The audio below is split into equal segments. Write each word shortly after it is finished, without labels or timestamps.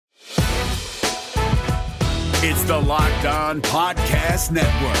It's the Locked On Podcast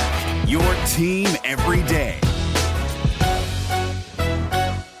Network, your team every day.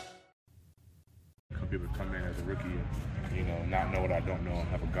 Some people come in as a rookie, not know what I don't know, and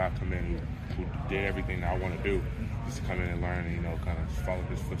have a guy come in who did everything that I want to do, just to come in and learn and, kind of follow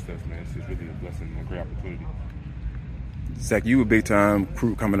his footsteps, man. It's really a blessing and a great opportunity. Zach, you a big-time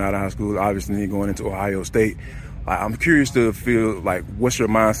recruit coming out of high school, obviously going into Ohio State. I'm curious to feel like what's your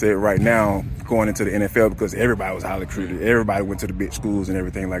mindset right now going into the NFL, because everybody was highly recruited. Everybody went to the big schools and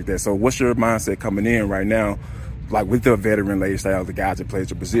everything like that. So what's your mindset coming in right now, like with the veteran lifestyle, the guys that plays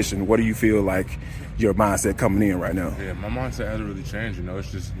your position? What do you feel like your mindset coming in right now? Yeah, my mindset hasn't really changed.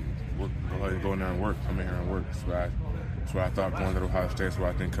 It's just go in there and work, come in here and work. That's what I thought going to Ohio State. That's what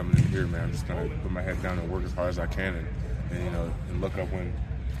I think coming in here, man. I'm just going to put my head down and work as hard as I can and look up when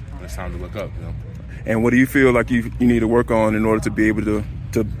it's time to look up, And what do you feel like you need to work on in order to be able to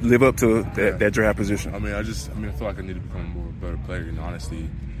live up to that draft position? I feel like I need to become more of a better player. Honestly,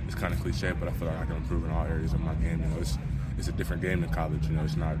 it's kind of cliche, but I feel like I can improve in all areas of my game. It's a different game than college.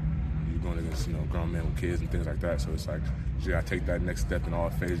 It's not you're going against grown men with kids and things like that. So it's like you got to take that next step in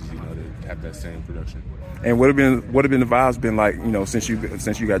all phases, to have that same production. And what have been the vibes been like, since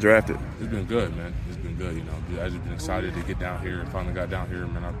you got drafted? It's been good, man. It's been good. I've just been excited to get down here and finally got down here,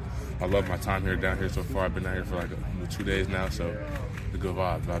 man. I love my time here down here so far. I've been down here for 2 days now, so the good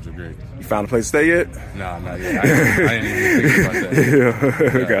vibes. Vibes are great. You found a place to stay yet? Nah, not yet. I didn't even think about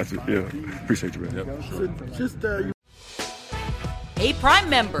that. Yeah. Got you. Yeah. Appreciate you, man. Yep, sure. Hey, Prime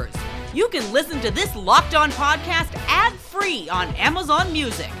members, you can listen to this Locked On podcast ad-free on Amazon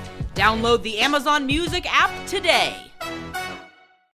Music. Download the Amazon Music app today.